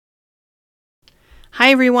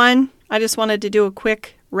Hi, everyone. I just wanted to do a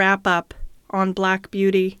quick wrap up on Black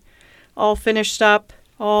Beauty. All finished up,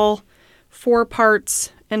 all 4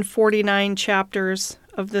 parts and 49 chapters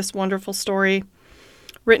of this wonderful story.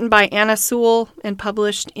 Written by Anna Sewell and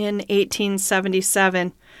published in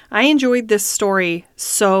 1877. I enjoyed this story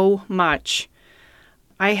so much.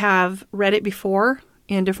 I have read it before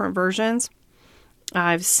in different versions.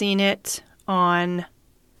 I've seen the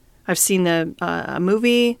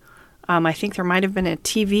movie. I think there might have been a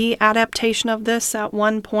TV adaptation of this at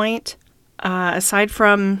one point. Aside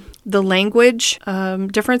from the language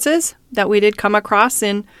differences that we did come across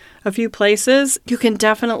in a few places, you can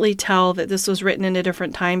definitely tell that this was written in a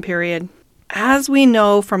different time period. As we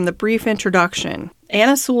know from the brief introduction,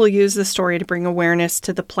 Anna Sewell used the story to bring awareness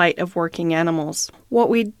to the plight of working animals. What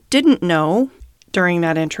we didn't know during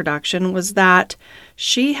that introduction was that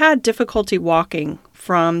she had difficulty walking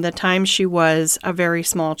from the time she was a very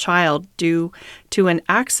small child due to an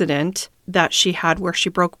accident that she had where she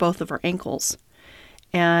broke both of her ankles.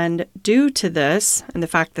 And due to this, and the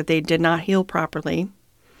fact that they did not heal properly,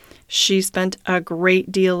 she spent a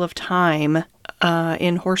great deal of time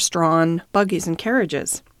in horse-drawn buggies and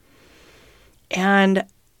carriages. And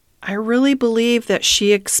I really believe that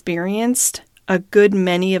she experienced a good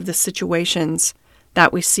many of the situations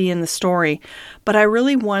that we see in the story. But I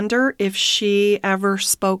really wonder if she ever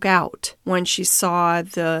spoke out when she saw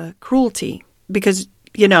the cruelty. Because,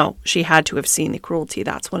 she had to have seen the cruelty.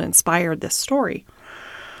 That's what inspired this story.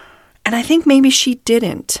 And I think maybe she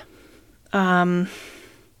didn't. And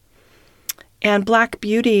Black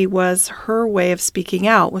Beauty was her way of speaking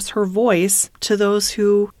out, was her voice to those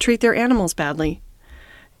who treat their animals badly.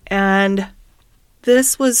 And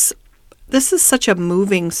this is such a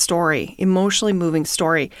moving story, emotionally moving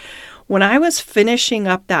story. When I was finishing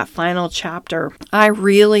up that final chapter, I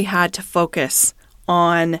really had to focus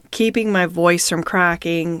on keeping my voice from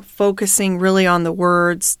cracking, focusing really on the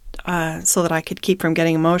words so that I could keep from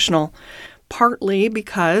getting emotional. Partly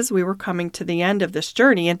because we were coming to the end of this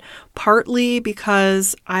journey, and partly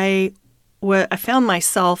because I found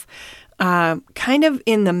myself kind of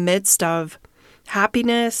in the midst of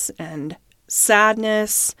happiness and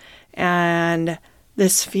sadness and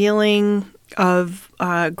this feeling of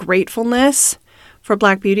gratefulness for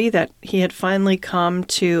Black Beauty that he had finally come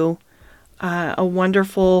to a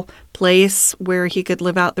wonderful place where he could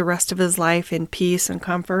live out the rest of his life in peace and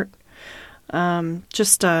comfort.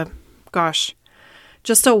 Just a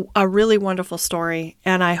really wonderful story,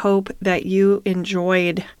 and I hope that you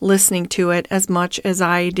enjoyed listening to it as much as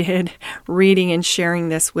I did reading and sharing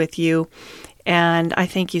this with you. And I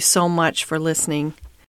thank you so much for listening.